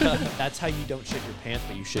That's how you don't shit your pants,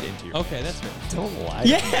 but you shit into your Okay, that's good. Don't lie.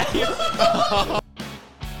 Yeah.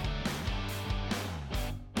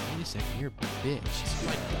 Wait a second, you're a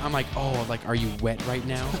bitch. I'm like, oh, like, are you wet right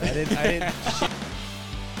now? I didn't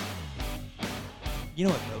You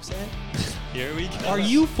know what Bro said? Here we go. Are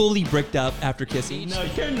you fully bricked up after kissing? No,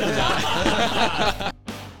 you're not.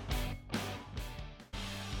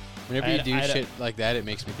 Whenever you do shit like that, it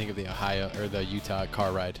makes me think of the Ohio or the Utah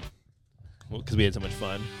car ride. Well, because we had so much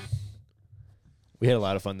fun. We had a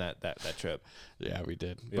lot of fun that trip. Yeah, we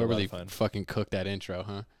did. We had But a lot really of fun. fucking cooked that intro,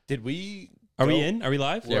 huh? Did we? Are we in? Are we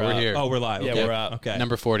live? Yeah, we're here. Oh, we're live. Yeah, Okay. we're up. Okay.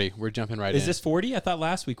 Number 40. We're jumping right in. Is this 40? I thought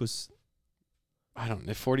last week was. I don't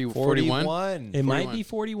know. 41? 41. It might 41. be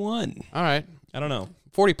 41. All right. I don't know.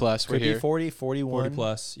 40 plus. We're Could be here. 40, 41. 40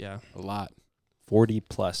 plus. Yeah. A lot. 40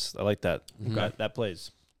 plus. I like that. Mhm. That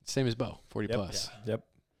plays. Same as Bo. 40 Yep. plus. Yep.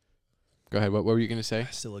 Go ahead. What were you going to say?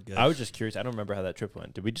 Still look good. I was just curious. I don't remember how that trip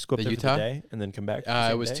went. Did we just go up The there Utah? for the day and then come back?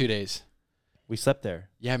 It was 2 days. We slept there.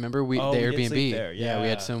 Yeah, remember the Oh, we did Airbnb? sleep there, we yeah.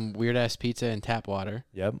 had some weird ass pizza and tap water.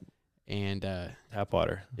 Yep. And Tap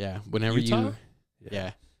water. yeah, whenever Utah?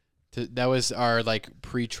 yeah. That was our like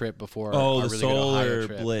pre-trip before Oh, our the really good Ohio solar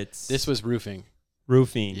trip. blitz. This was roofing.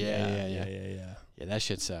 roofing. Yeah. Yeah. Yeah, that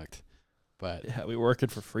shit sucked. But Yeah, we were working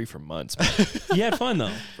for free for months. Man. You had fun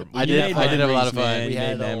though. I did have a lot of fun. Man. We You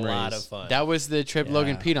had made a lot memories. of fun. that was the trip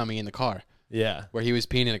Logan peed on me in the car, Yeah. where he was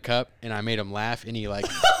peeing in a cup, and I made him laugh, and he like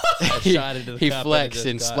Shot into the he cup flexed it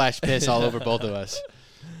and just got- splashed piss all over both of us.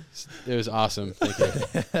 It was awesome. Thank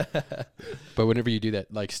you. But whenever you do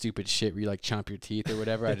that like stupid shit where you like chomp your teeth or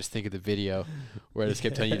whatever, I just think of the video where I just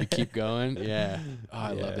kept telling you to keep going. Yeah. Oh,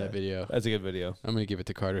 I love that video. That's a good video. I'm gonna give it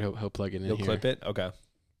to Carter. He'll plug it in You'll here. clip it? Okay.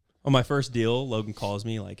 On my first deal, Logan calls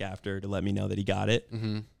me like after to let me know that he got it,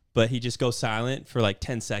 but he just goes silent for like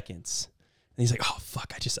 10 seconds, and he's like, "Oh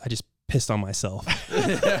fuck, I just pissed on myself."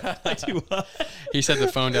 I do what? He set the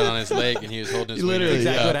phone down on his leg and he was holding his Literally, wiener.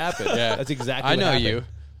 exactly what happened. Yeah. That's exactly I what know happened. you.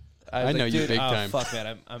 I, was I know like, you dude, big oh, time. Fuck,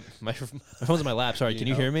 man. My phone's in my lap. Sorry, can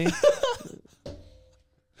you hear me?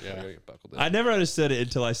 Yeah. I never understood it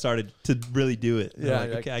until I started to really do it. I'm like,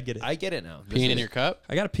 okay, I get it. I get it now. Peeing in your cup?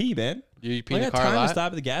 I gotta pee, man. You pee I in the got car a time to lot?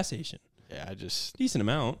 stop at the gas station. Yeah, Decent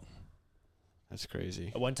amount. that's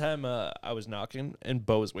crazy. One time I was knocking and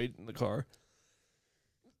Bo was waiting in the car.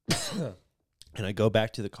 And I go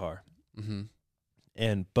back to the car. Mm-hmm.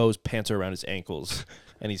 And Bo's pants are around his ankles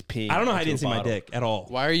and he's peeing. I don't know how I into a didn't see my bottle. dick at all.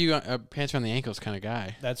 Why are you a pants around the ankles kind of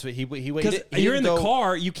guy? That's what he Because you're in the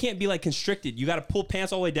car, you can't be like constricted. You got to pull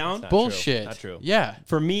pants all the way down. Not Bullshit. True. Not true. Yeah.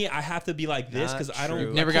 For me, I have to be like this because I don't. true.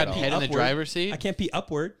 You've never I can't gotten pee head in the upward. driver's seat? I can't pee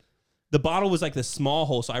upward. The bottle was like the small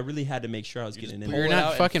hole, so I really had to make sure I was getting in But there. you're Pull it out not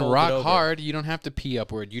and fucking fold it rock over. hard. You don't have to pee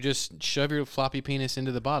upward. You just shove your floppy penis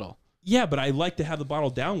into the bottle. Yeah, but I like to have the bottle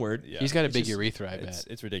downward. Yeah. He's got a It's big just- urethra, I bet.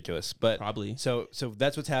 It's ridiculous. But Probably. So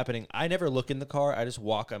that's what's happening. I never look in the car. I just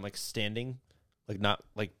walk. I'm like standing, like not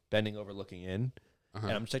like bending over looking in. Uh-huh.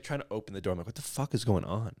 And I'm just like trying to open the door. I'm like, what the fuck is going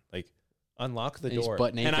on? Like unlock the And he's door.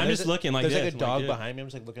 butt naked. And I'm There's just a- looking like There's this. like a I'm dog yeah. behind me. I'm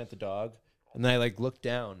just like looking at the dog. And then I like look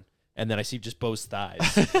down. And then I see just Bo's thighs.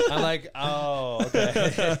 I'm like, oh,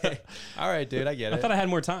 okay. All right, dude, I get it. I thought I had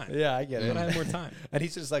more time. yeah, I get I it. thought I had more time. And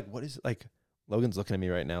he's just like, what is like? Logan's looking at me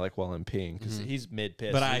right now, like while I'm peeing, because he's mid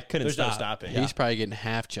piss. But I couldn't There's no stop. stopping. He's probably getting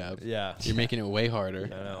half chub. Yeah. You're making it way harder. I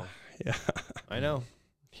know. Yeah. I know.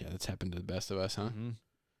 Yeah, that's happened to the best of us, huh? Mhm.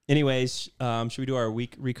 Anyways, should we do our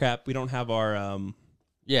week recap? We don't have our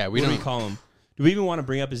Yeah, what do we call him? Do we even want to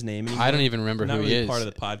bring up his name anymore? I don't even remember Not who really he is. part of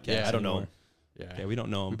the podcast. Yeah, I don't know anymore. him. Yeah, Okay, we don't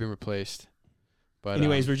know we've him. been replaced. But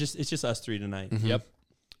Anyways, it's just us three tonight. mhm. Yep.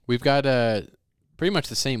 We've got pretty much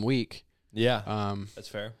the same week. Yeah. That's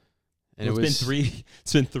fair. And It's it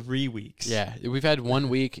was been 3 weeks. Yeah, we've had 1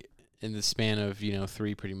 week in the span of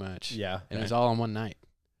 3 pretty much. Yeah. and it was all on one night.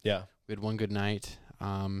 Yeah. We had one good night.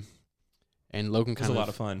 And Logan It was kind a lot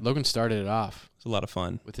of fun. Logan started it off It's a lot of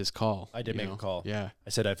fun. with his call. I did you make know? a call. Yeah, I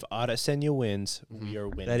said, if Adesanya wins, Mhm. we are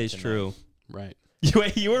winning. That is tonight. true. right.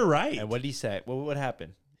 You were right. And what did he say? What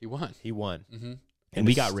happened? He won. He won. Mm-hmm. And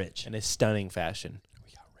we got rich. In a stunning fashion.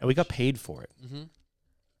 And we got paid for it. Mm-hmm.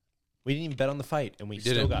 We didn't even bet on the fight, and we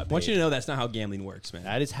still didn't. got paid. I want you to know that's not how gambling works, man.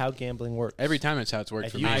 That is how gambling works. Every time it's how it's worked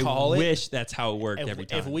If for you me. I call it- wish that's how it worked if, every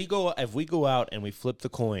time. if we go out and we flip the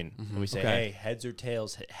coin and we say, Okay. hey, heads or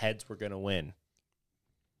tails, heads, we're gonna win.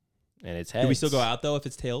 And it's heads. Do we still go out though if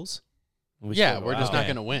it's tails? We Yeah, still go we're just out. not Okay.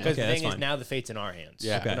 going to win. Because Okay, the that's thing is, fine. now the fate's in our hands.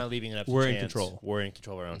 Yeah. We're Okay. not leaving it up to We're in chance. control. We're in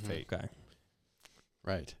control of our own Mhm. fate. Okay.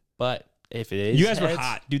 Right. But if it is, You guys were heads-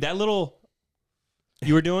 hot, dude. That little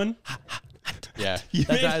you were doing. Yeah. You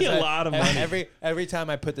That's made me why I a said lot of money. Every time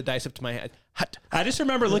I put the dice up to my head, hut. I just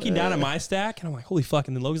remember looking down at my stack, and I'm like, holy fuck.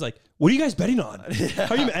 And then Logan's like, what are you guys betting on? How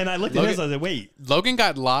are you? And I looked at his, I was like, wait. Logan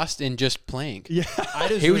got lost in just playing. Yeah.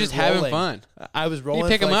 He was just having fun. I was rolling. You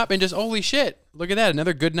pick him up and just, holy shit, look at that.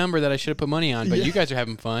 Another good number that I should have put money on. But you guys are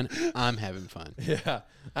having fun. I'm having fun. Yeah.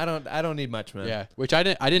 I don't need much, man. Yeah. Which I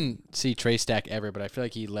didn't see Trey stack ever, but I feel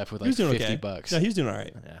like he left with He like was doing $50. okay. No, he was doing all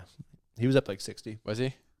right. Yeah. He was up like 60. Was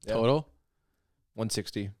he? Yeah. Total?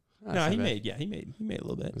 160. Oh, No, that's he not bad. made a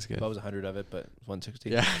little bit. That's good. That was 100 of it, but 160.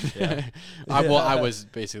 Yeah. Yeah. I was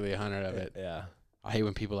basically 100 of it. Yeah. I hate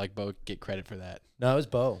when people like Bo get credit for that. No, it was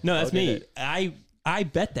Bo. No, that's Bo did me. it. I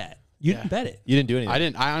bet that. You Yeah. didn't bet it. You didn't do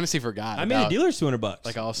anything. I honestly forgot. I made the about, dealers $200.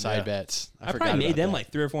 like all side Yeah. bets. I forgot probably made about them that.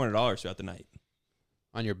 like $300 or $400 throughout the night.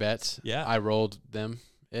 On your bets. Yeah. I rolled them.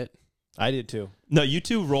 I did too. No, you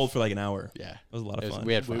two rolled for like an hour. Yeah. It was a lot of fun.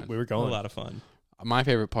 We had fun. We were a going. lot of fun. My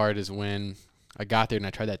favorite part is when I got there and I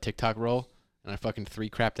tried that TikTok roll and I fucking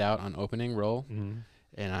 3-crapped out on opening roll. Mm-hmm.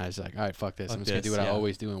 And I was like, all right, fuck this. Fuck I'm just going to do this, what I yeah.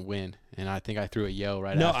 always do and win. And I think I threw a yo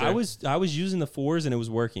right No, after. I was using the 4s and it was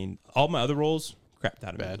working. All my other rolls crapped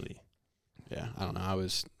out Bad. immediately. Yeah, I don't know. I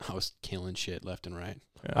was killing shit left and right.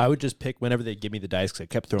 I would just pick whenever they give me the dice because I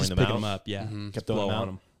kept throwing Just them picking out. them up, yeah. Mhm. Kept throwing Blow them on out.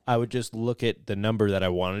 them. I would just look at the number that I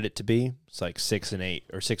wanted it to be. It's like 6 and 8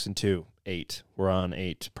 or 6 and 2, 8. We're on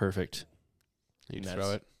 8. Perfect. You And throw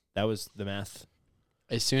that's- it. That was the math.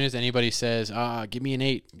 As soon as anybody says, give me an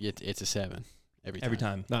 8, it's a 7. Every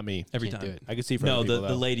time. Not me. Every Can't time. do it. I could see from No, people, the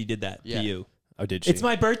though. lady did that Yeah. to you. Oh, did she? It's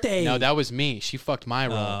my birthday. No, that was me. She fucked my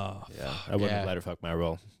roll. Oh, Yeah, I wouldn't Yeah. have let her fuck my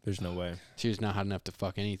roll. There's no way. She was not hot enough to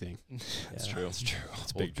fuck anything. That's true. That's true.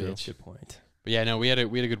 That's Old big true. bitch. Good point. But yeah, no, we had a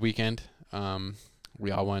good weekend. We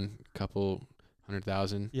all won a couple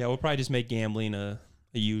 100,000. Yeah, we'll probably just make gambling a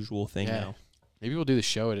usual thing Yeah. now. Maybe we'll do the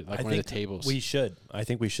show at like I one of the think tables. We should. I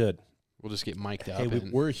think we should. We'll just get mic'd up. Hey,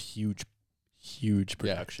 and, we're a huge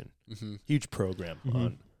production. Mhm. Huge program Mhm.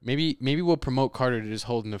 on. Maybe we'll promote Carter to just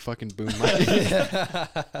holding the fucking boom mic.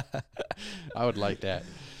 I would like that.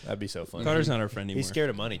 That'd be so fun. Carter's not our friend anymore. He's scared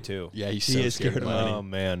of money too. Yeah, he's He so is scared scared of of money. Oh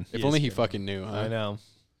man. If He only is he scared. fucking knew. Huh? I know.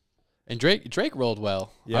 And Drake rolled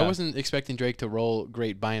well. Yeah. I wasn't expecting Drake to roll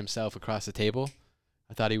great by himself across the table.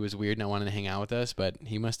 I thought he was weird and I wanted to hang out with us, but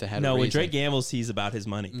he must have had No, a when reason. Drake gambles, he's about his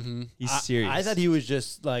money. Mm-hmm. He's I- serious. I thought he was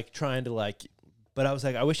just like trying to like, but I was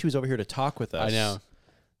like, I wish he was over here to talk with us. I know.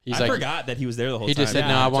 He's I like, forgot that he was there the whole he time. just said, Yeah,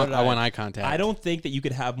 "No, I so want did I I. want eye contact." I don't think that you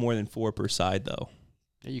could have more than 4 per side, though.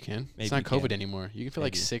 Yeah, you can. Maybe It's not you COVID can. anymore. You can fit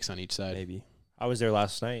like Maybe. 6 on each side. Maybe. I was there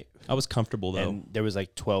last night, I was comfortable, though. and there was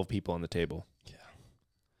like 12 people on the table.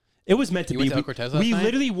 It was meant to You be. went to El Cortez last we night?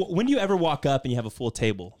 literally, when do you ever walk up and you have a full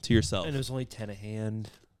table to yourself? And it was only 10 a hand.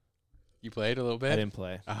 You played a little I bit. didn't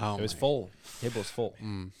play. Oh, It was my- full. Table was full.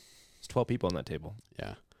 Mm, It's 12 people on that table.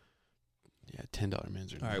 yeah, yeah. $10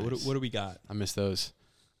 men's are All right, nice. what do we got? I miss those.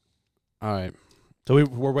 All right, So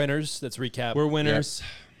we're winners. Let's recap. We're winners,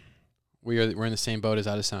 we're in the same boat as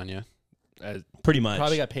Adesanya. pretty much.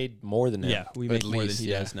 Probably got paid more than him. yeah, we At make more least, than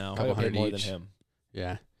he yeah. does now. Couple Probably got paid more hundred than each. him.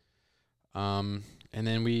 Yeah. And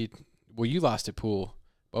then you lost at pool.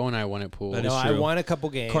 Bo and I won at pool. That No, is I true. won a couple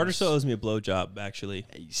games. Carter still owes me a blowjob, actually.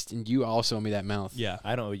 And you also owe me that mouth. Yeah.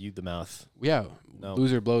 I don't owe you the mouth. Yeah. No.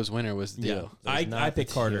 Loser blows winner was the Yeah. deal. That was not I the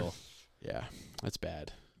picked Carter. deal. Yeah. That's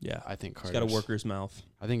bad. Yeah. I think He's Carter's got a worker's mouth.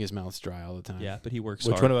 I think his mouth's dry all the time. Yeah, but he works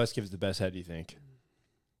Which hard. one of us gives the best head, do you think?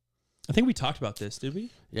 I think we talked about this, did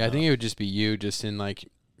we? Yeah, I think it would just be you, just in like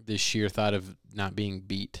the sheer thought of not being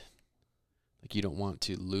beat. Like you don't want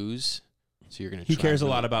to lose, so you're gonna. He try cares a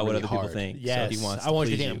really- lot about what really other people hard. think. Yes. So he wants I want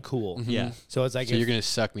you to please think I'm cool. Mhm. Yeah. So it's like So you're gonna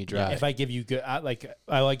suck me dry. if I give you good,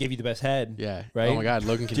 I give you the best head. Yeah. Right? Oh my God,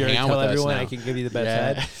 Logan can Do you hang out tell with everyone us now. I can give you the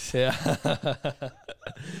best head? Yeah.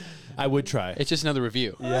 I would try. It's just another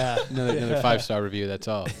review. Yeah. Another 5-star review. That's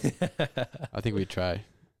all. I think we'd try.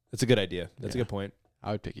 That's a good idea. That's a Yeah. good point.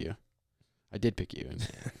 I would pick you. I did pick you,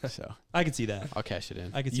 and so I could see that. I'll cash it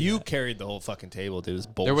in. I could see You that. carried the whole fucking table, dude. It was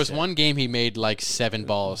bullshit. There was one game he made like 7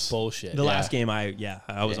 balls. bullshit. The Yeah. last game, I was Yeah.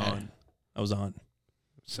 on. I was on.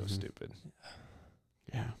 So Mhm. stupid.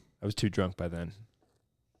 Yeah. I was too drunk by then.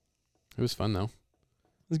 It was fun though. It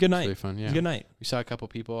was a good It was night. really fun. It Yeah. was a good night. We saw a couple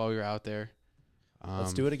people while we were out there.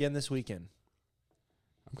 Let's do it again this weekend.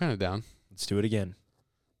 I'm kind of down. Let's do it again.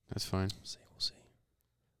 That's fine. We'll see. We'll see.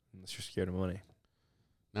 Unless you're scared of money.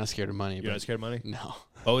 Not scared of money, You're but not scared of money? no.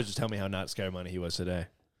 Always just tell me how not scared of money he was today.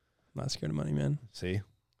 I'm not scared of money, man. See?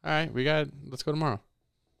 All right, let's go tomorrow.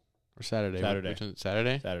 Or Saturday. Saturday. Which one-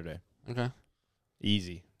 Saturday? Saturday. Okay.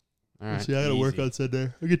 Easy. All right. I gotta work on Sunday.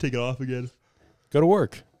 I could take it off again. Go to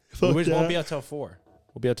work. Fuck We just won't that. be out till 4.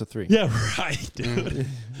 We'll be out to 3. Yeah, right, dude.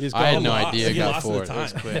 I had no lost. idea. We I get got lost in 4. the It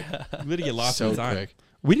was time. quick. We literally get lost So in the time. quick.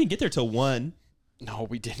 We didn't get there till 1. No,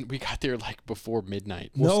 we didn't. We got there like before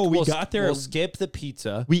midnight. No, we got there. We'll skip the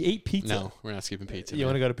pizza. We ate pizza. No, we're not skipping pizza. You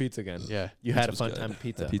want to man. go to pizza again? Yeah. You had a was fun good. time at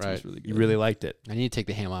pizza. That pizza was Right. really good. You really liked it. I need to take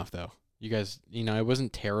the ham off though. You guys, it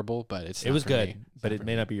wasn't terrible, but It not was for good, me. but it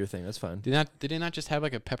may not be your thing. That's fine. Did they not just have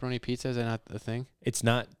like a pepperoni pizza? Is that not the thing? It's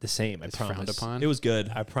not the same. I It's frowned promise. upon. It was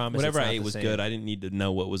good. I promise. Whatever it's I not ate the was same. good. I didn't need to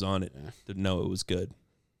know what was on it Yeah. to know it was good.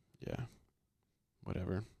 Yeah.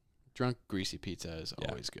 Whatever. Drunk greasy pizza is Yeah.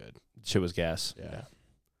 always good. Shit was gas. Yeah.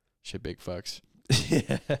 Shit big fucks.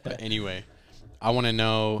 Yeah. But anyway, I want to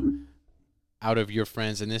know out of your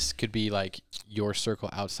friends, and this could be like your circle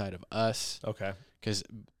outside of us, Okay. because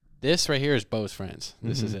this right here is Bo's friends.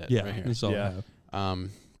 This is Mhm. it Yeah, right here. that's all I Yeah. have.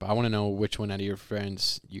 But I want to know which one out of your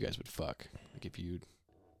friends you guys would fuck. Like if you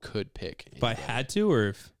could pick. If I anybody. had to, or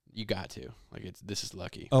if You got to. Like this is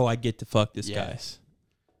lucky. I get to fuck this Yes.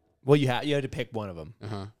 Well, you had to pick one of them.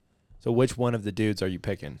 Uh-huh. So which one of the dudes are you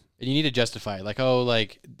picking? And you need to justify it.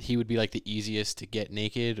 Like he would be like the easiest to get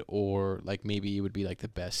naked, or like maybe it would be like the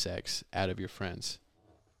best sex out of your friends.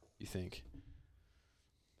 You think?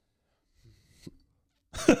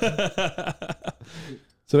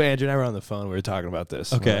 So Andrew and I were on the phone. We were talking about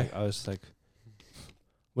this. Okay. I was like,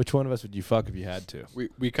 which one of us would you fuck if you had to?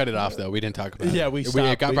 We cut it off though. We didn't talk about it. Yeah, we It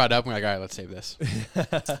stopped. got We- brought up. We're like, all right, let's save this.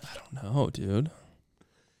 No, dude.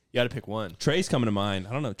 You got to pick one. Trey's coming to mind.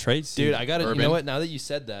 I don't know. Trey's Dude, I got to, you Urban? know what? Now that you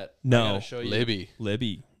said that, No. I got to show you. Libby.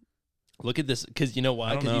 Libby. Look at this. Because you know why? I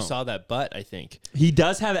don't Because you know. saw that butt, I think. He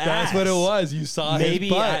does have ass. That's what it was. You saw Maybe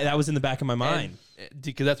his butt. that was in the back of my mind.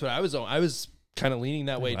 Because that's what I was on. I was kind of leaning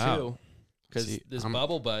that way Wow. too. Because See, this I'm-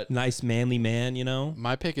 bubble butt. Nice manly man,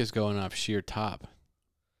 My pick is going off sheer top.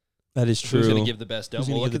 That is true. Who's going to give the best dome? Who's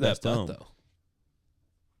gonna Well, look give at the that best butt, dome? though.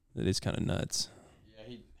 That is kind of nuts. Yeah,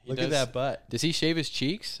 he Look at that butt. Does he shave his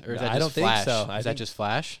cheeks, or is that I just don't think flash? so. Is I that think- just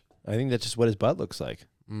flash? I think that's just what his butt looks like.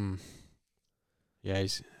 Mm. Yeah,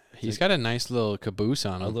 he's got a nice little caboose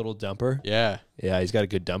on A him. little dumper. Yeah, Yeah, he's got a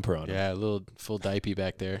good dumper on him. yeah, a little full diaper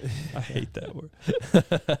back there. I hate that word.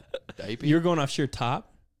 Diaper? You're going off sheer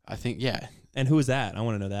top? I think, yeah, And who is that? I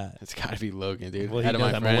want to know that. it's got to be Logan, dude. Well, he Out of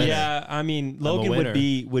knows my I'm a friends. winner. Yeah, I mean, a Logan winner.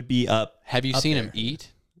 would be up. Have you Up seen there. him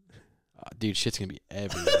eat? Dude, shit's gonna be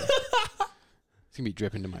everywhere. It's gonna be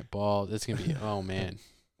dripping to my balls. It's gonna be, oh man,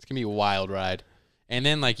 it's gonna be a wild ride. And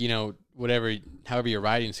then however your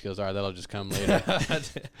riding skills are, that'll just come later.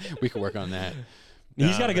 We can work on that.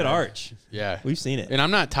 He's got a good man. arch. Yeah. We've seen it. And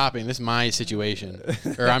I'm not topping. This is my situation.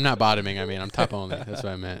 Or I'm not bottoming. I mean, I'm top only. That's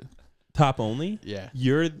what I meant. Top only? Yeah.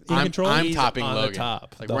 You're in control? I'm He's topping on the Logan.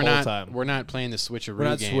 top Like the we're whole not time. we're not playing the switcheroo We're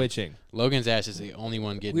not game. switching. Logan's ass is the only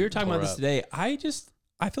one getting. We were talking about tore this up. today.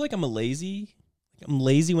 I feel like I'm lazy. I'm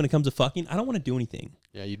lazy when it comes to fucking. I don't want to do anything.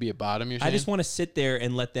 Yeah, you'd be a bottom. You're saying? I just want to sit there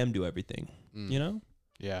and let them do everything. Mm. You know?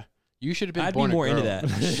 Yeah. You should have been I'd be born more a into girl.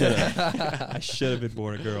 that. I should have. I should have been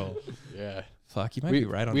born a girl. Yeah. Fuck, you might be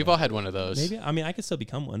right on We've that. all had one of those. Maybe. I mean, I could still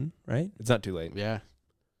become one, right? It's not too late. Yeah.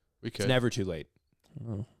 We It's could. never too late.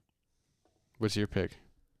 Oh. What's your pick?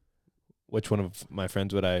 Which one of my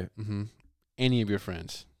friends would I? Mm-hmm. Any of your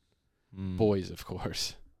friends, Mm. boys, of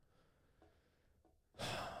course.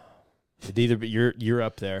 It'd either be you're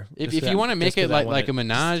up there. If Just you that- want to make just 'cause it I like a wanna-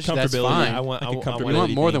 menage, that's comfortability. fine. I want. Like a I want, comfortability we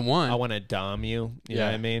want more thing. than one. I want to dom you. You know Yeah.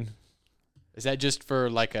 what I mean? Is that just for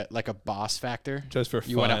like a boss factor? Just for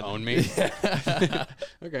You fun. want to own me?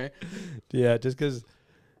 Okay. Yeah, just because.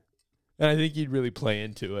 And I think you'd really play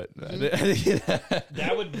into it.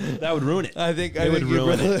 That would ruin it. I think would you'd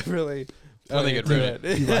ruin really. I don't think it'd ruin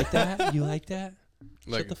it. You like that? You like that?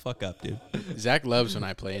 Look, Shut the fuck up, dude. Zach loves when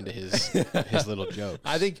I play into his little jokes.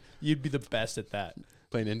 I think you'd be the best at that.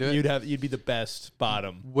 Playing into it. You'd be the best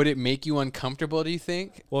bottom. Would it make you uncomfortable? Do you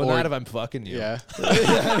think? Well, Or- not if I'm fucking you. Yeah.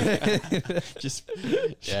 Just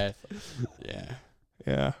Yeah. Yeah.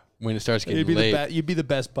 Yeah. When it starts getting You'd be late. you'd be the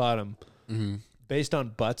best bottom. Mm-hmm. Based on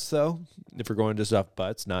butts, though, if we're going just off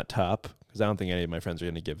butts, not top, because I don't think any of my friends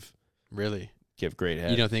are going to Really? give great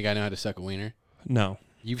head. You don't think I know how to suck a wiener? no.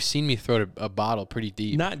 You've seen me throw a bottle pretty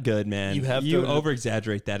deep. Not good, man. You have you to- over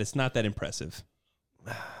exaggerate that. It's not that impressive.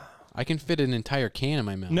 I can fit an entire can in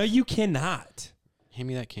my mouth. No, you cannot. Hand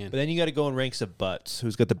me that can. But then you got to go in ranks of butts.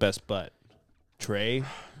 Who's got the best butt? Trey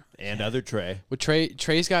and other Trey. Well,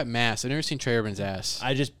 Trey's got mass. I've never seen Trey Urban's ass.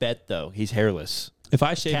 I just bet though he's hairless. If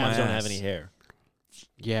I shave my Calves ass, don't have any hair.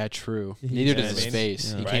 Yeah, true. He- Neither you know does what I his mean?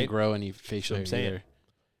 face. Yeah. He Right? can't grow any facial That's what hair I'm saying. either.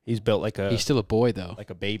 He's built like a He's still a boy though. like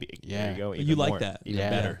a baby. Yeah. There you go. You Even like more. that. Even Yeah.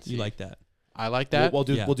 better. You like that. I like that. We'll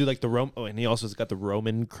do Yeah. we'll do like the Rome. Oh, and he also has got the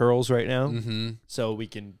Roman curls right now, Mm-hmm. so we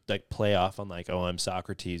can like play off on like, oh, I'm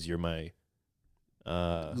Socrates, you're my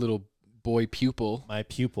Little boy pupil. My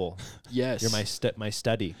pupil. Yes. You're my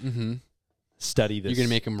study. Mm-hmm. Study this. You're going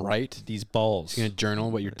to make him write? These balls. You're going to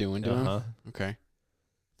journal what you're doing to him? Okay.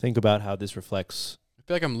 Think about how this reflects. I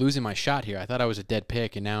feel like I'm losing my shot here. I thought I was a dead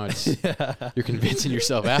pick, and now it's you're convincing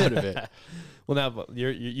yourself out of it. Well, now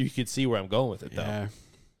you could see where I'm going with it, though.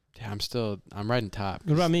 Yeah, I'm riding top.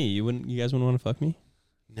 What about me? You guys wouldn't want to fuck me?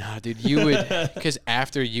 No, dude, you would, because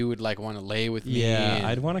after you would like want to lay with me. Yeah, and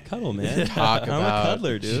I'd want to cuddle, man. talk about I'm a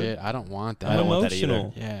cuddler, dude. shit. I don't want that. I don't I'm want that either.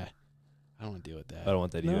 emotional. Yeah, I don't want to deal with that. I don't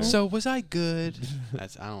want that No. either. So was I good? I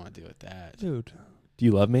don't want to deal with that. Dude. Do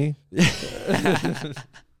you love me?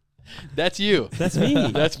 That's you. That's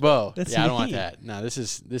me. That's Bo. That's I don't want me. that. No, this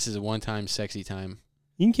is a one-time sexy time.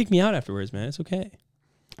 You can kick me out afterwards, man. It's okay.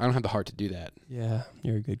 I don't have the heart to do that. Yeah,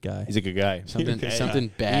 you're a good guy. He's a good guy.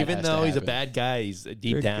 Something bad. Even has to though he's a happen. bad guy, he's deep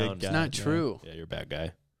You're a good down. guy. It's not Yeah. true. Yeah, you're a bad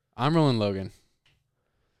guy. I'm rolling Logan.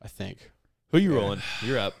 I think. Who you rolling?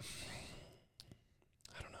 You're up.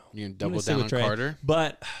 I don't know. You can I'm double gonna stay down with on Trey. Carter.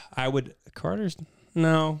 But I would Carter's.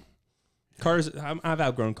 I've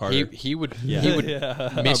outgrown Carter. He would Yeah. he would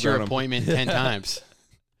Yeah. miss your Outgrown him. appointment 10 times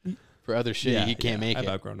for other shit. Yeah, he can't make I've it.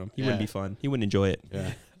 outgrown him. He Yeah. wouldn't be fun. He wouldn't enjoy it.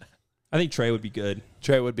 Yeah. I think Trey would be good.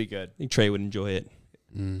 Trey would be good. I think Trey would enjoy it.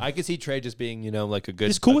 I could see Trey just being, like a good,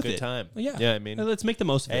 Just cool a with good it. time. Well, yeah. Yeah, I mean, Let's make the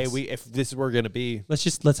most of hey, this. if this is where we're gonna be, Let's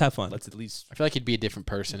have fun. let's at least. I feel like he'd be a different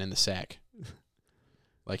person in the sack.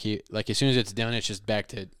 Like as soon as it's done, it's just back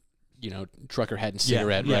to, trucker hat and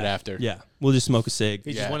cigarette right after. Yeah, we'll just smoke a cig.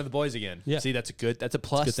 He's Yeah. just one of the boys again. Yeah. See, that's a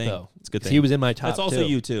plus good thing. though. It's a good 'Cause thing. He was in my top. That's also too.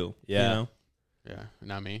 you too. Yeah. You know? Yeah,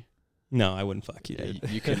 not me. No, I wouldn't fuck you. Yeah, Dude.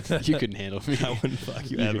 you couldn't handle me. I wouldn't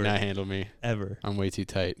fuck you You ever. could not handle me. Ever. I'm way too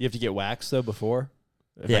tight. You have to get waxed though before.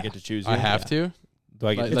 If I Yeah. get to choose you, I have to. Do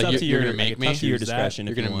I get? Like, It's up you're to your gonna make me. Up to your choose that? discretion.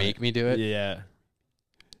 You're if you gonna want make me do it. Yeah.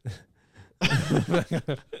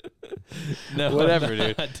 No, Whatever, I'm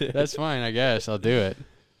dude. not, dude. That's fine. I guess I'll do it.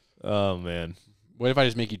 Oh man, What if I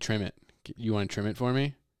just make you trim it? You want to trim it for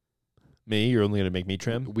me? me? You're only gonna make me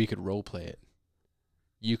trim. We could role play it.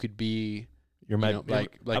 You could be You're my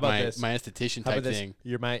like how about my this? my esthetician How type about this? thing.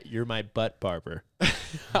 You're my butt barber.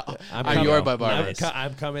 I'm your butt barber.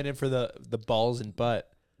 I'm coming in for the balls and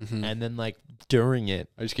butt, Mhm. and then like during it,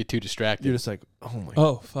 I just get too distracted. you're just like, oh my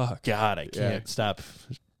Oh fuck. god, I can't Yeah. stop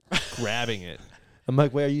grabbing it. I'm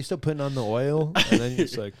like, wait, are you still putting on the oil? And then you're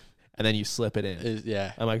just like, and then you slip it in.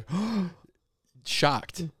 Yeah. I'm like,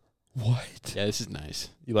 Shocked. what? Yeah, this is nice.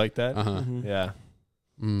 You like that? Uh huh. Mhm. Yeah.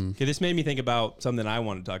 Mm. Okay, this made me think about something I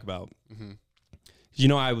wanted to talk about.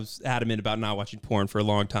 Mm-hmm. I was adamant about not watching porn for a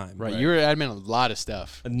long time. Right. You were adamant on a lot of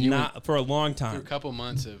stuff. You went Not for a long through a time. couple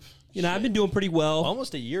months of. I've been doing pretty well.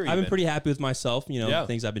 Almost a year. I've been pretty happy with myself. Yeah.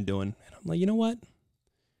 Things I've been doing. And I'm like, you know what?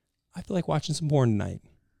 I feel like watching some porn tonight.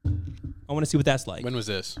 I want to see what that's like. When was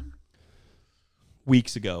this?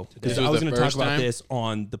 Weeks ago. Because This was I was the going to talk first about time? this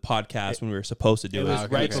on the podcast when we were supposed to do It it. was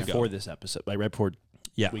okay, right okay. before this episode, like right before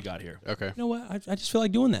Yeah. we got here. Okay. You know what? I just feel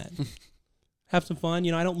like doing that. Have some fun.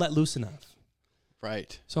 I don't let loose enough.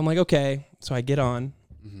 Right. So I'm like, okay. So I get on.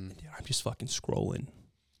 Mm-hmm. And, I'm just fucking scrolling.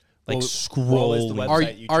 Like What was the scrolling.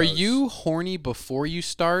 website Are chose? you horny before you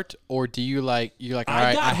start, or do you're like, all I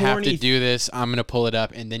right, got I have to horny- do this. I'm gonna pull it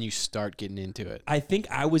up, and then you start getting into it. I think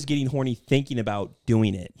I was getting horny thinking about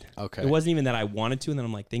doing it. Okay. It wasn't even that I wanted to, and then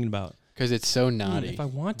I'm like thinking about Because it's so naughty. if I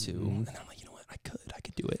want to, and then I'm like, you know what, I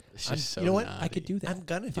could do it. It's just so you know what? naughty. I could do that. I'm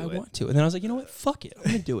gonna if do I it. want to. And then I was like, you know what, fuck it, I'm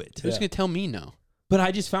gonna do it. Who's gonna tell me no? But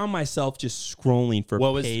I just found myself just scrolling for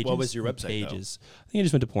What was pages. your and website, though? Pages. I think I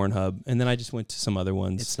just went to Pornhub, and then I just went to some other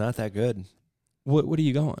ones. It's not that good. What do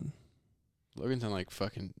you go on? Logan's on like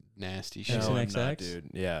fucking nasty Yeah. shit. No, I'm XX? not, dude.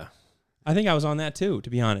 Yeah, I think I was on that too, to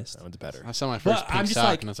be honest. that one's better. I saw my But first I'm pink just sock,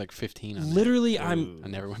 like, and I was like 15. On Literally, that. I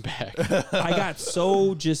never went back. I got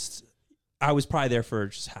so I was probably there for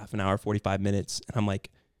just half an hour, 45 minutes, and I'm like,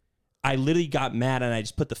 I literally got mad, and I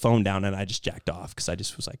just put the phone down, and I just jacked off because I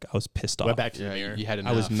just was like, I was pissed off. Went back to the Yeah, mirror. you had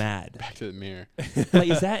enough. I was mad. Back to the mirror. Like,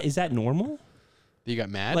 is that normal? You got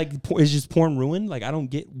mad? Like, is just porn ruined? Like, I don't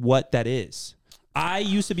get what that is. I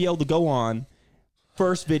used to be able to go on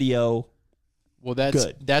first video. well, that's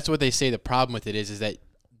good. that's what they say. The problem with it is that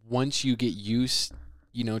once you get used,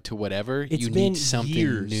 to whatever, It's you been need something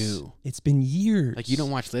years. new. It's been years. Like you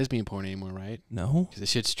don't watch lesbian porn anymore, right? No. Because the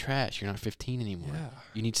shit's trash. You're not 15 anymore. Yeah.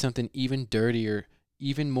 You need something even dirtier,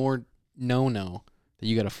 even more no that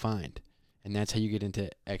you got to find, and that's how you get into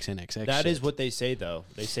XNXX. That shit. is what they say, though.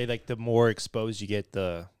 They say like the more exposed you get,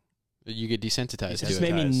 the you get desensitized It to just it.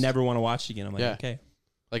 made me Desensitized. never want to watch it again. I'm like, Yeah. okay.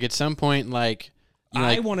 Like at some point, like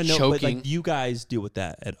I want to know, choking. but like, do you guys deal with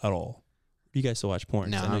that at all? Do you guys still watch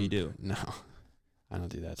porn? 'Cause No, I know you do. No, I don't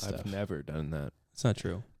do that stuff. I've never done that It's not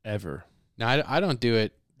true. ever. No, I don't do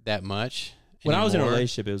it that much. When I was in a anymore.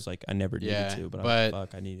 relationship, it was like I never needed Yeah, to, but, but-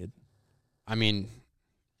 fuck, I needed. I mean,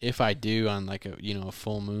 if I do on like a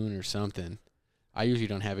full moon or something, I usually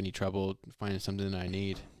don't have any trouble finding something that I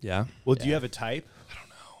need. Yeah. Well, do you Yeah. have a type?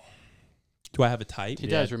 Do I have a type? He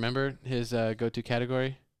Yeah. does. Remember his go-to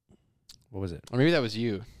category? What was it? Or maybe that was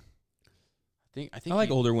you. I think I like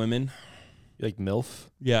you- older women. You like MILF?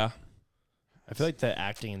 Yeah. I feel like the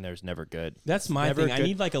acting in there is never good. That's my Never thing. I good.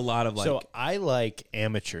 need like a lot of like. So I like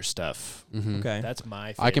amateur stuff. Mhm. okay. That's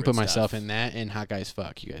my favorite I can put myself stuff. in that and Hot Guys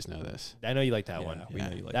Fuck. You guys know this. I know you like that Yeah, one. we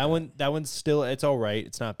know you like That one's still, it's all right.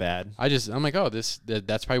 It's not bad. I'm like, oh, that's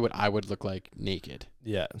probably what I would look like naked.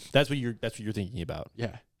 Yeah. That's what you're thinking about.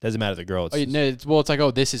 Yeah. Doesn't matter the girl. It's Oh, no, it's like,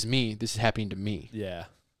 oh, this is me. This is happening to me. yeah.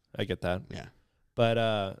 I get that. Yeah.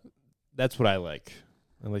 But that's what I like.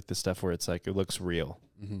 I like the stuff where it's like it looks real.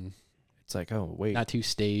 Mm-hmm. It's like, oh, wait. Not too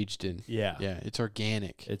staged and yeah. yeah, it's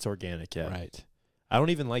organic. It's organic, yeah. Right. I don't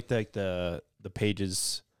even like the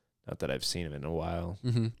pages, not that I've seen them in a while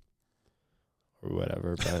Mm-hmm. or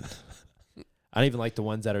whatever, but I don't even like the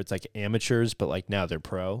ones that are it's like amateurs, but like now they're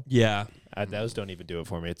pro. yeah. Those don't even do it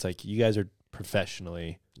for me. It's like you guys are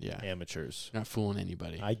professionally Yeah. amateurs. You're not fooling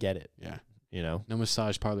anybody. I get it, Yeah. you know? No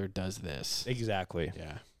massage parlor does this. Exactly.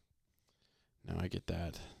 Yeah. No, I get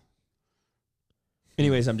that.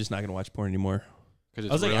 Anyways, I'm just not gonna watch porn anymore. Because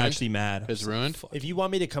I was like actually mad. It's ruined? Fuck. If you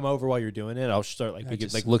want me to come over while you're doing it, I'll start like I we could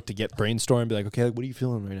just- like look to get brainstorm and be like, okay, like, what are you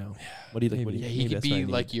feeling right now? What do you like? What do maybe. you? Yeah, Maybe he could that's what I be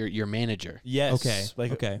need. like your manager. Yes. Okay,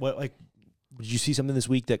 Like okay. What like? Did you see something this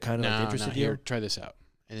week that kind of like No, interested here, you? try this out.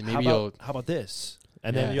 And then How maybe you'll about this?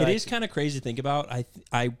 And Yeah. then It you're is like, kind of crazy to think about.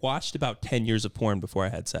 I watched about 10 years of porn before I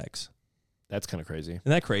had sex. that's kind of crazy. Isn't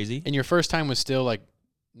that crazy? and your first time was still like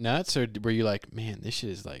nuts, or were you like, man, this shit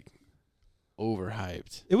is like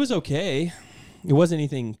overhyped? It was okay. It wasn't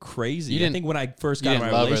anything crazy. You I didn't- think when I first you got in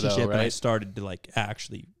didn't my love her, though, relationship and I right? started to like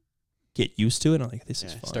actually get used to it, I'm like, this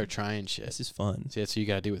is Yeah, fun. start trying shit. This is fun. See, that's what you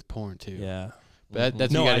got to do with porn too. Yeah. But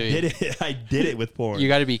that's No, you I gotta be, did it. I did it with porn. You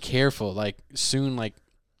got to be careful. Like soon, like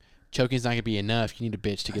choking's not gonna be enough. You need a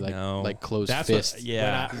bitch to I get know. like closed That's fist, what,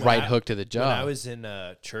 yeah. right hook to the jaw. When I was in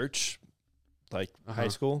church, like high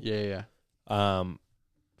school, Yeah. um,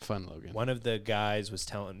 Fun, Logan. one of the guys was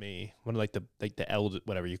telling me, one of like the elder,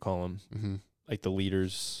 whatever you call them, Mm-hmm. like the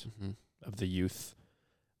leaders Mm-hmm. of the youth,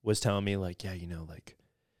 was telling me like, yeah, you know, like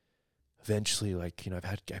eventually, like, you know,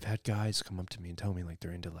 I've had guys come up to me and tell me like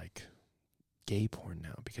they're into like gay porn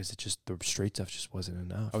now because it just the straight stuff just wasn't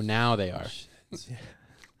enough. Oh, now they are.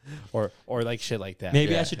 or like shit like that.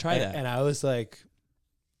 Maybe I Yeah. should try that. And I was like,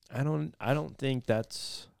 I don't think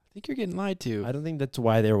that's I think you're getting lied to, I don't think that's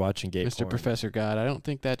why they're watching gay Mr. porn. Professor God. I don't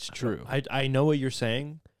think that's true. I know what you're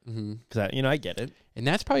saying Mm-hmm. because I get it. And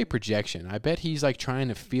that's probably projection. I bet he's like trying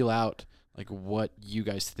to feel out like what you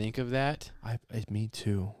guys think of that. Me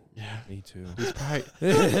too. Yeah. Me too. He's probably,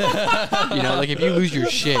 you know, like if you lose your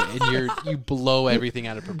shit and you blow everything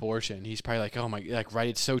out of proportion, he's probably like, oh my, like, right,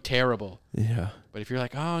 it's so terrible. Yeah. But if you're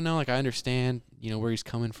like, oh no, like I understand, you know, where he's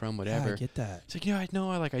coming from, whatever. Yeah, I get that. It's like, yeah, I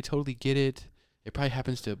know, I totally get it. It probably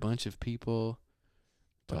happens to a bunch of people.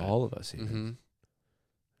 To But- all of us even. Mm-hmm.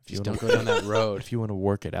 If you Just wanna- don't go down that road. If you want to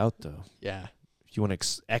work it out though, Yeah. if you want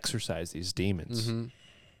to exercise these demons, Mm-hmm.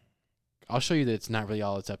 I'll show you that it's not really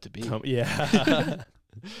all it's up to be. yeah.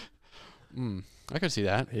 I could see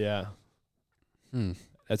that. Yeah. Hmm.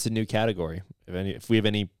 That's a new category. If we have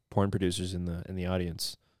any porn producers in the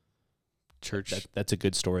audience, Church, that's a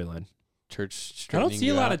good storyline. church. I don't straightening see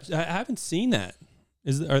a you lot out. of. I haven't seen that.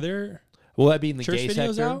 Are there Well, that'd be in the church gay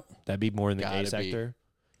videos sector. out? That'd be more in the Gotta gay be. sector.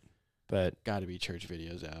 But Got to be church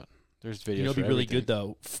videos out. There's videos. you know, it'd for be really everything. good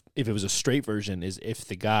though if it was a straight version. Is if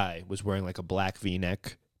the guy was wearing like a black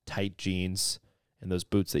V-neck, tight jeans, and those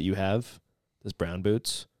boots that you have, those brown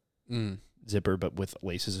boots, Mm. zipper but with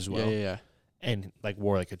laces as well, Yeah. and like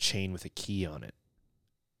wore like a chain with a key on it.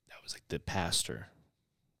 That was like the pastor.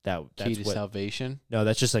 That's Key to what. salvation. No,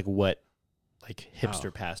 that's just like what like hipster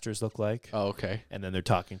Oh. pastors look like. Oh, okay. And then they're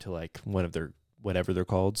talking to like one of their whatever they're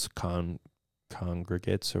called,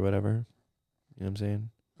 congregates or whatever. You know what I'm saying?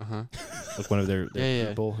 Uh huh. Like one of their Yeah.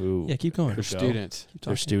 people who Yeah, keep going. For Go. students. Keep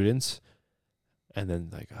they're talking. students. And then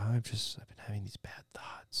like, oh, I've been having these bad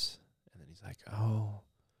thoughts. And then he's like, oh,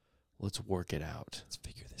 let's work it out. Let's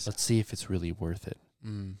figure this Let's see if it's really worth it.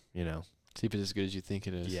 Mm. You know? See if it's as good as you think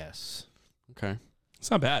it is. Yes. Okay. It's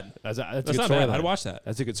not bad. That's a That's good not bad. storyline. I'd watch that.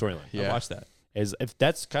 That's a good storyline. Yeah. I'd watch that. Is if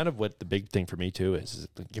that's kind of what the big thing for me too is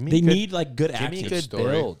like, give me They a good, need like good give me acting. a good story.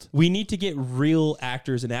 build. We need to get real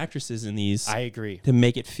actors and actresses in these I agree. to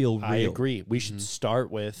make it feel real. I agree. We Mhm. should start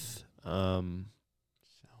with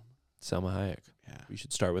Selma Hayek. Yeah. We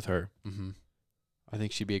should start with her. Mm-hmm. I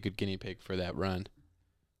think she'd be a good guinea pig for that run,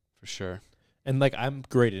 for sure. And like I'm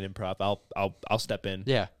great at improv. I'll step in.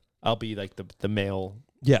 Yeah. I'll be like the male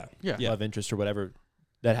Yeah. love interest or whatever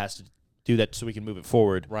that has to do that so we can move it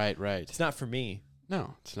forward. Right. It's not for me.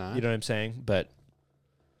 No, it's not. You know what I'm saying? But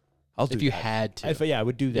I'll do if you that. had to. I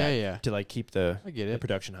would do that Yeah. to like keep the I get the it.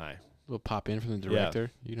 production high. We'll pop in from the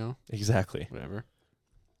director, you know? Exactly. Whatever.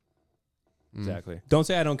 Exactly. Don't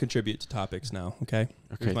say I don't contribute to topics now, okay?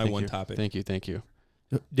 Okay. Here's my thank one you. topic. Thank you.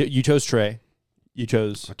 You chose Trey. You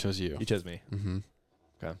chose I chose you. You chose me. Mm-hmm.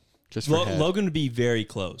 Okay. Just for head. Logan would be very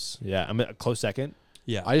close. Yeah, I'm a close second.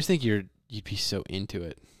 Yeah. I just think you'd be so into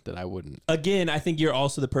it that I wouldn't. Again, I think you're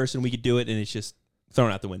also the person we could do it, and it's just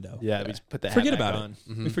thrown out the window. Yeah, we just put the hat Forget back about on.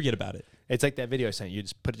 it. Mm-hmm. We forget about it. It's like that video I sent you.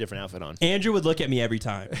 Just put a different outfit on. Andrew would look at me every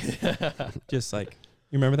time. Just like,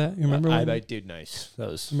 you remember that? You remember when? I dude, nice. That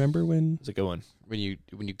was Remember when? a good one. When you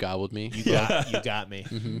gobbled me. You got me.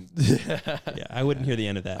 Mm-hmm. Yeah, I wouldn't hear the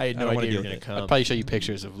end of that. I had no don't wanna idea you deal were with gonna it. come. I'd probably show you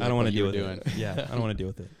pictures of I don't what want to you deal were with doing. it. Yeah, I don't want to deal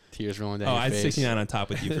with it. Tears rolling down Oh, your I had face. 69 on top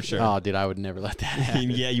with you for sure. Oh, dude, I would never let that happen.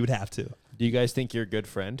 Yeah, you would have to. Do you guys think you're a good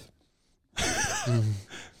friend?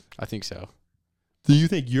 I think so. Do you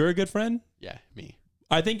think you're a good friend? Yeah, me.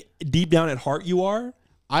 I think deep down at heart you are,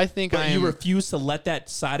 I think but I am. you refuse to let that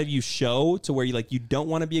side of you show to where you don't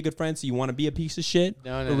want to be a good friend, so you want to be a piece of shit.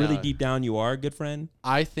 No, But really no. deep down you are a good friend.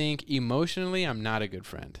 I think emotionally I'm not a good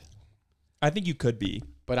friend, I think you could be.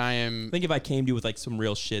 but I am. I think if I came to you with like some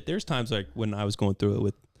real shit, there's times like when I was going through it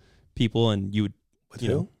with people and you would, With you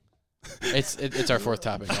who? know, It's our fourth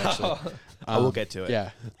topic actually. I will get to it. Yeah.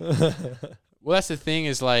 Well, that's the thing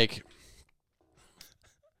is like,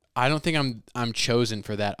 I don't think I'm chosen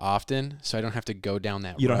for that often, so I don't have to go down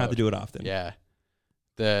that. you don't have to road. do it often. Yeah.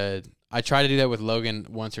 I tried to do that with Logan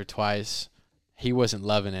once or twice. He wasn't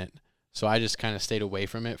loving it, so I just kind of stayed away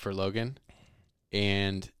from it for Logan.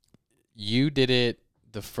 And you did it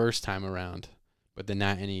the first time around, but then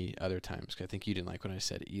not any other times. 'Cause I think you didn't like what I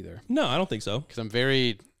said either. No, I don't think so. Because I'm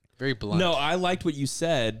very, very blunt. No, I liked what you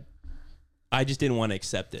said. I just didn't want to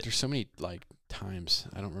accept it. There's so many like times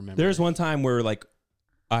I don't remember. There's one time where like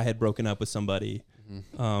I had broken up with somebody,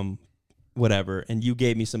 Mhm. whatever, and you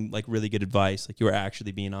gave me some like really good advice. Like you were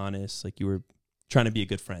actually being honest. Like you were trying to be a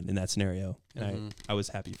good friend in that scenario, and Mhm. I was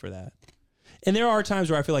happy for that. And there are times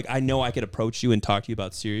where I feel like I know I could approach you and talk to you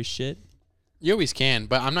about serious shit. You always can,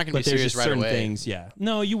 but I'm not going to But be there's serious just right certain away. things, yeah.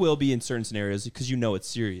 No, you will be in certain scenarios because you know it's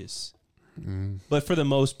serious. Mm. But for the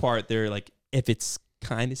most part, they're like, if it's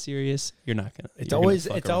kind of serious, you're not gonna. It's you're gonna always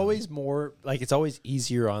fuck it's around. always more like it's always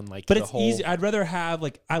easier on like. But the it's whole, easy. I'd rather have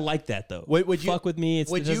like I like that though. Would you fuck with me? It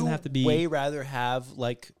would doesn't you have to be. way rather have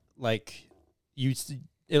like you?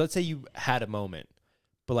 Let's say you had a moment,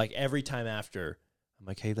 but like every time after, I'm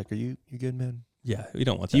like, hey, like, are you good, man? Yeah, we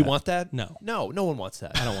don't want that. Do you want that? No, No one wants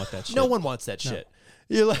that. I don't want that shit. No one wants that No. shit.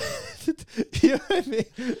 You're like, you know what I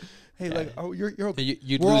mean? Hey, like, oh, you're okay.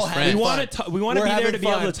 You'd We're lose all having We friends. fun. want to. We want to We're be there having to be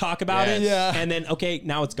able fun. to talk about Yes. it. Yeah. And then okay,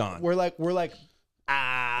 now it's gone. We're like,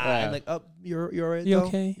 Yeah. and like, oh, you're all right. You though?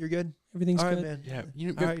 okay? You're good. Everything's All right, good. man.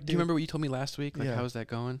 Yeah. All right, Do dude. you remember what you told me last week? Like, Yeah. how's that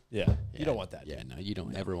going? Yeah. You don't want that. Yeah, no, you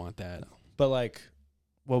don't ever want that. But like,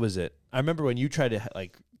 what was it? I remember when you tried to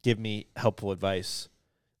like give me helpful advice.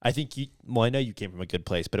 I think you. Well, I know you came from a good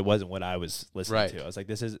place, but it wasn't what I was listening Right. to. I was like,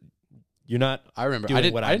 this is. You're not. I remember. Doing I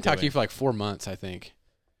didn't. what I I'm didn't talk to you doing. for like 4 months. I think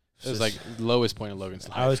it was like lowest point of Logan's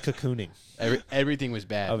life. I was cocooning. Everything was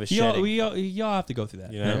bad. I was Y'all, shedding. y'all have to go through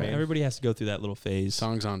that. You know what I mean? Everybody has to go through that little phase.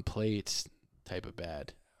 Songs on plates, type of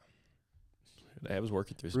bad. I was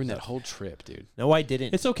working through some Ruined that stuff. whole trip, dude. No, I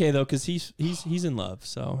didn't. It's okay though, because he's in love,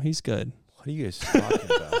 so he's good. What are you guys talking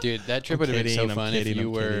about? Dude, that trip I'm would have been so kidding, I'm fun kidding, if you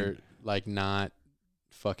I'm were kidding. like not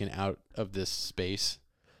fucking out of this space.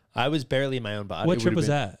 I was barely in my own body. What It trip would've was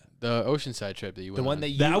been- that? The Oceanside trip that you The went one on. that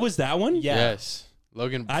you. That was that one. Yeah. Yes.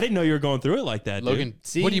 Logan. I didn't know you were going through it like that. Logan.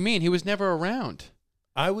 See? What do you mean? He was never around.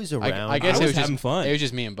 I was around. I guess I it was was having fun. It was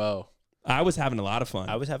just me and Bo I was having a lot of fun.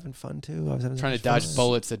 I was having fun too. I was having so trying to much dodge fun.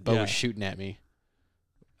 bullets that Bo Yeah. was shooting at me.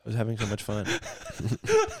 I was having so much fun.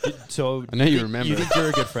 So I know you think- remember. You think you're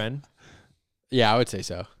a good friend? Yeah, I would say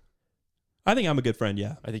so. I think I'm a good friend.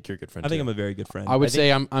 Yeah, I think you're a good friend. I think too. I'm a very good friend. I would I think-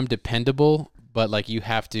 say I'm dependable, but like you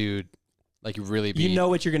have to like really be. you know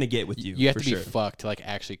what you're gonna get with you. You have for to be sure. fucked to like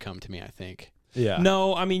actually come to me. I think. Yeah.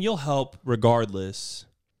 No, I mean you'll help regardless.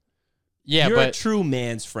 Yeah, You're a but true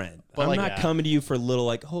man's friend. But I'm like- not Yeah. coming to you for little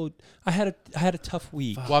like, oh, I had a tough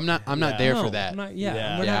week. well, I'm not Yeah. there No, for that. I'm not,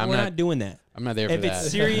 Yeah. we're, Yeah, not, I'm we're not- not doing that. I'm not there for If that.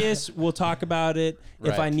 it's serious, we'll talk about it.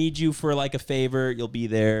 If I Right. need you for like a favor, you'll be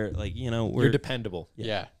there. Like we're You're dependable.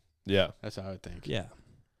 yeah, Yeah. that's how I would think. yeah.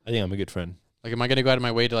 I think I'm a good friend. Like, am I gonna go out of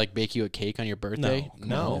my way to like bake you a cake on your birthday? No, come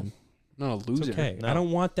No. on. I'm not a It's loser. okay. No. I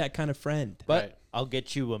don't want that kind of friend. But Right. I'll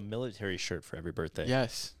get you a military shirt for every birthday.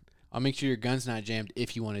 Yes. I'll make sure your gun's not jammed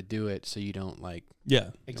if you want to do it, so you don't like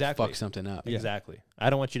exactly fuck something up. Exactly. I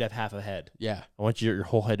don't want you to have half a head. Yeah. I want your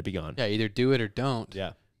whole head to be gone. Yeah. Either do it or don't.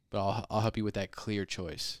 Yeah. But I'll help you with that clear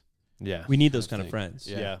choice. Yeah. We need those kind of thing. friends.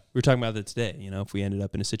 Yeah. We were talking about that today. You know, if we ended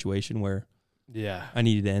up in a situation where Yeah. I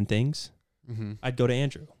needed to end things, Mm-hmm. I'd go to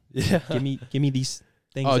Andrew. Yeah. Give me these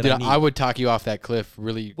things. Oh, that dude, I need. I would talk you off that cliff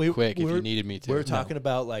really quick if we're- you needed me to. We were talking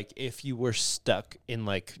about like if you were stuck in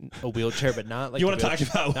like a wheelchair, but not like You want to talk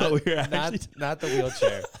about not, what we were actually not the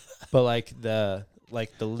wheelchair, but like the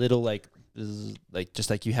little like just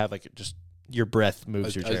like you have like just your breath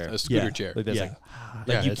moves your chair. a scooter Yeah. chair. Like that's Yeah. like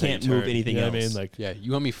Yeah, you that's how can't turn. move anything You know else. what I mean? Like, Yeah,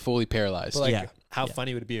 you want me fully paralyzed. but like Yeah. how Yeah.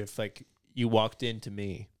 funny would it be if like you walked into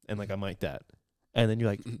me and like I'm like that, and then you're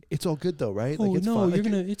like, it's all good though, right? Oh like it's no, fine. you're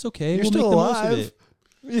Like, gonna. It's okay. you're We'll still make the most alive. of it.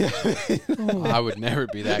 Yeah. I would never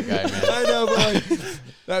be that guy, man. I know, but like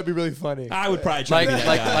that'd be really funny. I would probably try Like, to be that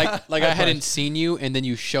like, guy. like, I hadn't seen you, and then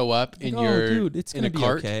you show up in Oh, your dude, it's in gonna a be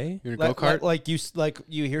cart. okay. You're in a go kart. Like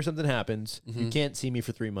you hear something happens, you Mhm. can't see me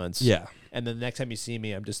for 3 months. Yeah. And then the next time you see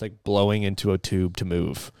me, I'm just like blowing into a tube to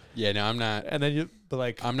move. Yeah, no, I'm not. And then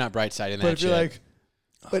I'm not bright side in but that if shit. you're like,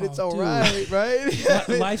 but it's Oh, all dude. right, right?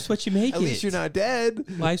 Life's what you make At it. least you're not dead.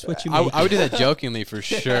 Life's what you I, make I would do that jokingly for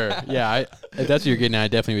sure. Yeah, if that's what you're getting at, I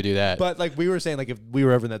definitely would do that. But like we were saying, like if we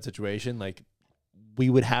were ever in that situation, like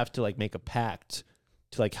we would have to like make a pact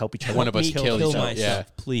to like help each other. One of us Me kill kill each other. myself,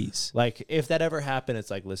 Yeah. please. Like if that ever happened,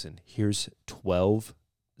 it's like, listen, here's 12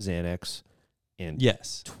 Xanax and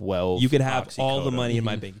Yes. 12. You could have all the oxycodone. money in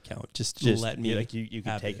my bank account. Just let me. like you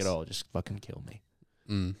can have take this. it all. Just fucking kill me.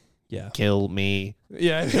 Mm. Yeah. Kill me.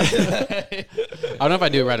 Yeah. I don't know if I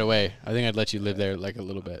do it right away. I think I'd let you live there like a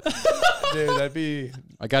little bit. Dude, that'd be.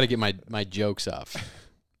 I got to get my jokes off. Can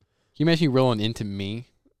you imagine you rolling into me?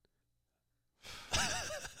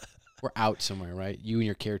 We're out somewhere, right? You and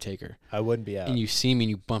your caretaker, I wouldn't be out. and you see me and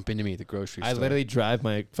you bump into me at the grocery I store. literally drive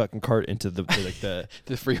my fucking cart into the like the.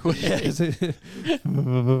 the freeway.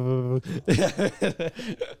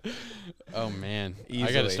 Oh man, I got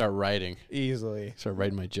to Easily. start writing. Easily. Start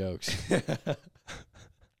writing my jokes. It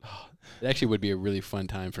actually would be a really fun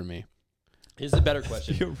time for me. Here's a better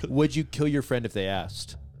question: would you kill your friend if they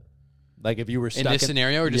asked? Like if you were stuck In this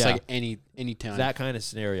scenario, or just Yeah. like any time. that kind of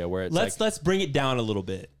scenario where it's Let's bring it down a little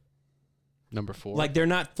bit. Number 4. Like they're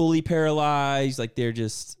not fully paralyzed. Like they're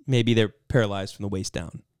just maybe they're paralyzed from the waist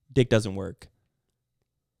down. Dick doesn't work.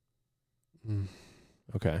 Mm.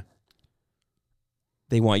 okay.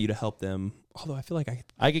 They want you to help them. Although I feel like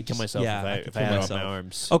I could kill myself Yeah, I if could I kill had myself. on my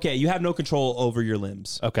arms. Okay, you have no control over your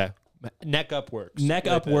limbs. Okay. Neck up works. Neck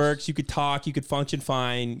Like up this. works. You could talk. You could function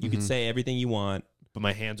fine. You could Mhm. say everything you want. But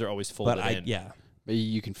my hands are always folded But in. But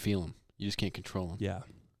you can feel them. You just can't control them. yeah.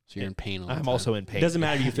 So you're in pain all the I'm time. also in It pain. doesn't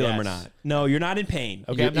matter if you feel them or Yes. not. No, you're not in pain.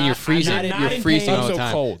 Okay, You're, you're freezing. I'm not You're in freezing pain. all I'm the so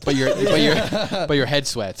time. cold. But your head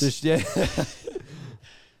sweats. Just, yeah.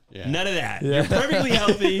 Yeah. None of that. Yeah. You're perfectly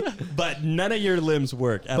healthy, but none of your limbs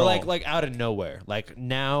work at But all. like out of nowhere, like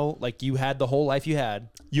now, like you had the whole life you had,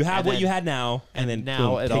 you have and what then- you had now, and then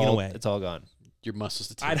now boom, it taken all away. it's all gone. Your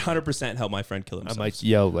muscles. I'd 100% help my friend kill himself. I'm like,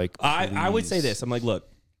 yo, like I would say please. this. I'm like, look,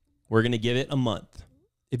 we're gonna give it a month.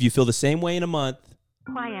 If you feel the same way in a month,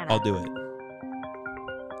 I'll do it.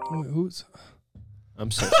 Who's?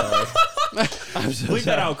 I'm so sorry. I'm so Bleep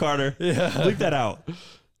that out, Carter. Yeah. Bleep that out.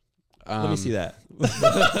 Let me see that.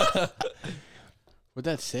 What'd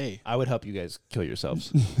that say? I would help you guys kill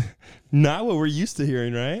yourselves. Not what we're used to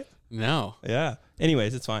hearing, right? No. Yeah.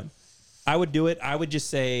 Anyways, it's fine. I would do it. I would just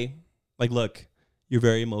say, like, look, you're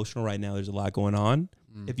very emotional right now. There's a lot going on.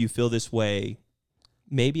 Mm. If you feel this way,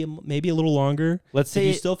 maybe a little longer. Let's If say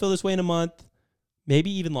you still feel this way in a month,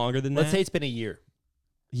 maybe even longer than let's that. say it's been a year.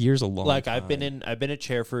 Years a long Like time. I've been a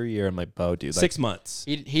chair for a year. I'm like, oh, dude, like, 6 months.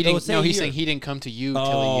 He No, didn't. say No, a he's year. saying he didn't come to you till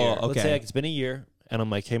Oh, a year. okay. let's say like it's been a year, and I'm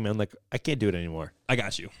like, hey man, like I can't do it anymore. I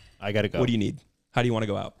got you. I gotta go. What do you need? How do you want to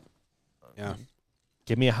go out? Yeah.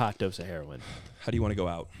 Give me a hot dose of heroin. How do you want to go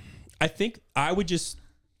out? I think I would just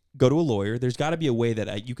go to a lawyer. There's got to be a way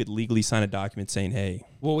that you could legally sign a document saying, hey,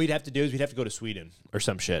 What we'd have to do is we'd have to go to Sweden or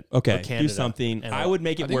some shit. okay, or do Canada, something. and I would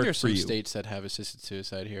make I it think work there's for some you. states that have assisted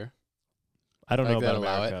suicide here. I don't like know that about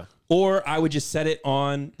allow it. America. Or I would just set it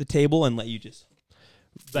on the table and let you just,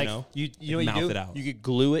 Like know, you know what mouth you do? it out. You could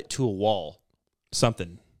glue it to a wall,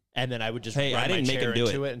 something. and then I would just Hey, ride I didn't my make chair him do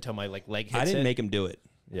into it. it until my like leg hits I didn't it. make him do it.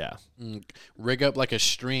 Yeah. Rig up like a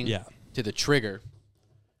string Yeah. to the trigger,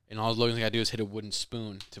 and all Logan's got to do is hit a wooden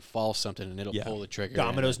spoon to fall something, and it'll Yeah. pull the trigger.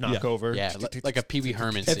 Dominoes Yeah. knock over. Yeah, like a Pee Wee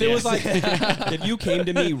Herman. If it was like, if you came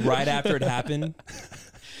to me right after it happened,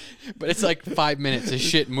 but it's like 5 minutes of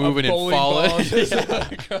shit moving and bowling falling.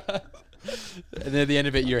 ball. And then at the end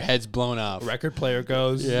of it, your head's blown off. Record player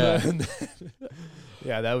goes. Yeah.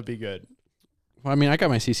 Yeah, that would be good. Well, I mean, I got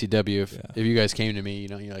my CCW. If Yeah. you guys came to me,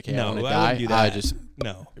 you're like, hey, I No, want to I die. wouldn't do that. I just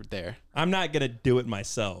No. there. I'm not going to do it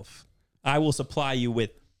myself. I will supply you with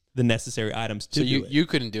the necessary items to So do it. you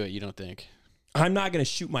couldn't do it, you don't think? I'm not going to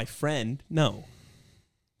shoot my friend. No.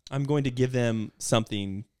 I'm going to give them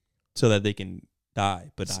something so that they can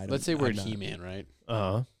die. But Let's say we're I'm in not. He-Man, right?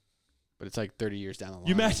 Uh-huh. But it's like 30 years down the line.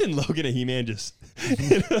 You imagine Logan and He-Man just...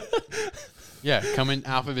 Yeah, coming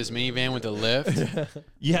off of his minivan with the lift.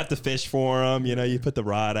 You have to fish for him. You know, you put the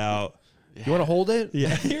rod out. You want to hold it?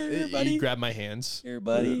 Yeah. Here, You buddy. grab my hands. Here,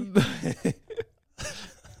 buddy.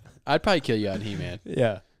 I'd probably kill you on He-Man.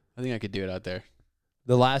 Yeah. I think I could do it out there.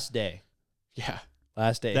 The last day. Yeah.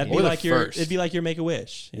 Last day. That'd Or be the like your. first. It'd be like your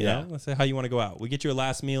Make-A-Wish. You Yeah. know? Let's say how you want to go out. We get you a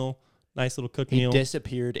last meal, nice little cooked He meal.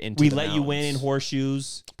 disappeared into We the let you win in mountains.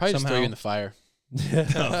 horseshoes. Probably just somehow. throw you in the fire. No,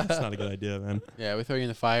 that's not a good idea, man. Yeah, we throw you in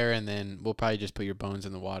the fire, and then we'll probably just put your bones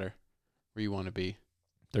in the water where you want to be.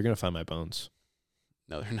 They're going to find my bones.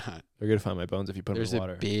 No, they're not. They're going to find my bones if you put There's them in a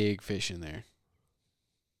water. big fish in there.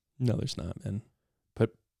 No, there's not, man.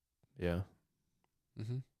 Yeah.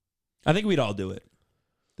 Mm-hmm. I think we'd all do it.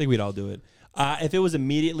 If it was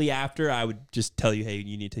immediately after, I would just tell you, hey,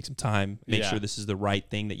 you need to take some time, make Yeah. sure this is the right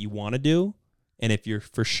thing that you want to do. And if you're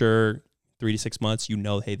for sure 3 to 6 months,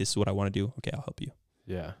 hey, this is what I want to do. Okay, I'll help you.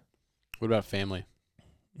 Yeah. What about family?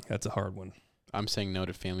 That's a hard one. I'm saying no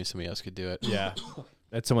to family. Somebody else could do it. Yeah.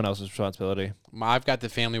 That's someone else's responsibility. I've got the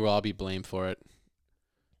family where I'll be blamed for it.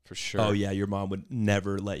 For sure. Oh, yeah, your mom would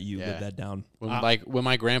never let you Yeah. live that down. When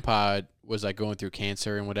my grandpa was like going through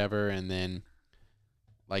cancer and whatever, and then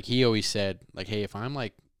like he always said, like, hey, if I'm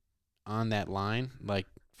like on that line, like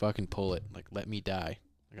fucking pull it. Like let me die.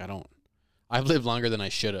 Like I've lived longer than I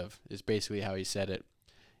should have, is basically how he said it.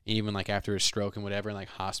 And even like after his stroke and whatever, and like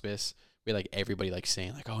hospice, we had like everybody like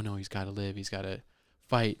saying like, oh no, he's gotta live, he's gotta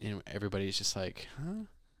fight, and everybody's just like, huh?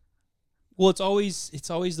 Well, it's always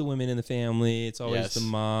the women in the family. It's always Yes. the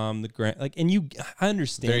mom, the grand. Like, and I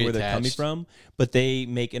understand Very where they're coming attached. from, but they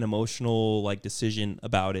make an emotional like decision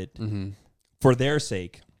about it Mm-hmm. for their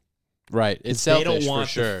sake. Right. It's 'Cause selfish they don't want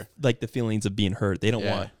for sure. the feelings of being hurt. They don't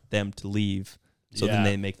Yeah. want them to leave, so then Yeah.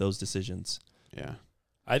 they make those decisions. Yeah.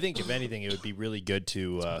 I think if anything, it would be really good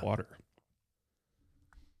to Water.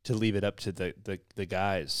 leave it up to the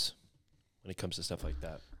guys when it comes to stuff like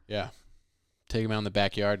that. Yeah. Take him out in the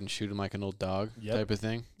backyard and shoot him like an old dog Yep. type of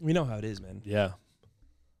thing. We know how it is, man. Yeah.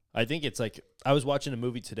 I think it's like, I was watching a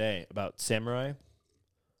movie today about samurai,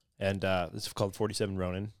 and this is called 47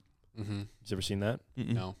 Ronin. Mm-hmm. You ever seen that?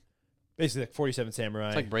 Mm-mm. No. Basically, like 47 samurai.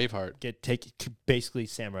 It's like Braveheart. Basically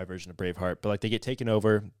samurai version of Braveheart, but like they get taken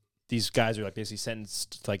over. These guys are like basically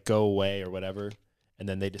sentenced to like go away or whatever, and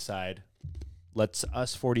then they decide,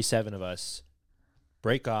 us 47 of us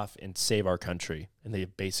break off and save our country, and they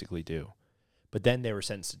basically do. But then they were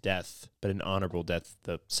sentenced to death, but an honorable death,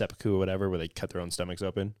 the seppuku or whatever, where they cut their own stomachs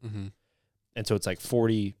open. Mm-hmm. And so it's like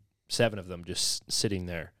 47 of them just sitting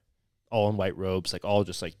there, all in white robes, like all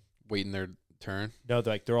just like, Waiting their turn. no,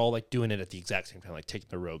 they're all like doing it at the exact same time, like taking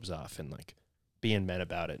their robes off and like being men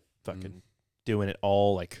about it, fucking doing it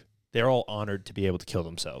all. Like they're all honored to be able to kill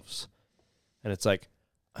themselves. And it's like,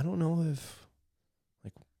 I don't know if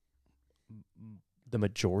like the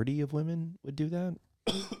majority of women would do that.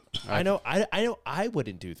 I know I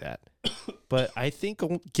wouldn't do that, but I think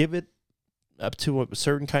I'll give it up to a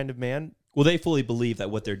certain kind of man. Well, they fully believe that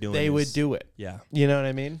what they're doing. They would is- do it. Yeah. You know what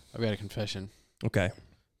I mean? I've got a confession. Okay.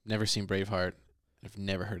 Never seen Braveheart. I've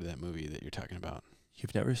never heard of that movie that you're talking about.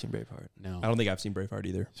 You've never seen Braveheart. No. I don't think I've seen Braveheart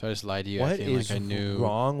either. So I just lied to you. I What feel is like I knew.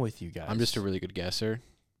 wrong with you guys? I'm just a really good guesser.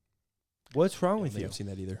 What's I wrong don't with think you? I've seen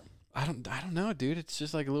that either. I don't know, dude. It's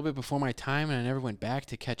just like a little bit before my time, and I never went back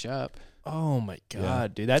to catch up. Oh my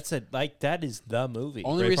god, dude! That is the movie.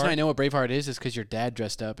 Only reason I Braveheart? know what Braveheart is because your dad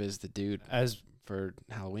dressed up as the dude As for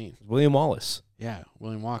Halloween. William Wallace, Yeah,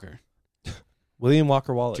 William Walker William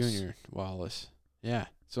Walker Wallace Jr. Wallace. Yeah,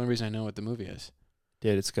 it's the only reason I know what the movie is.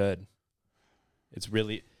 Dude, it's good. It's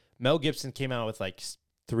really Mel Gibson came out with like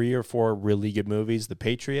 3 or 4 really good movies. The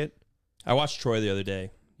Patriot. I watched Troy the other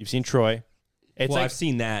day. You've seen Troy. It's Well, like I've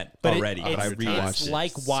seen that but already, but I it's rewatched it's it.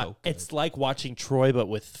 like So good. it's like watching Troy, but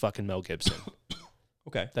with fucking Mel Gibson.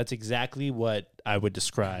 Okay. That's exactly what I would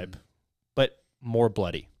describe, but more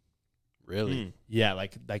bloody. Really? Mm. Yeah,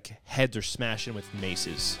 like heads are smashing with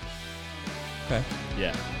maces. Okay.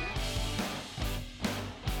 Yeah.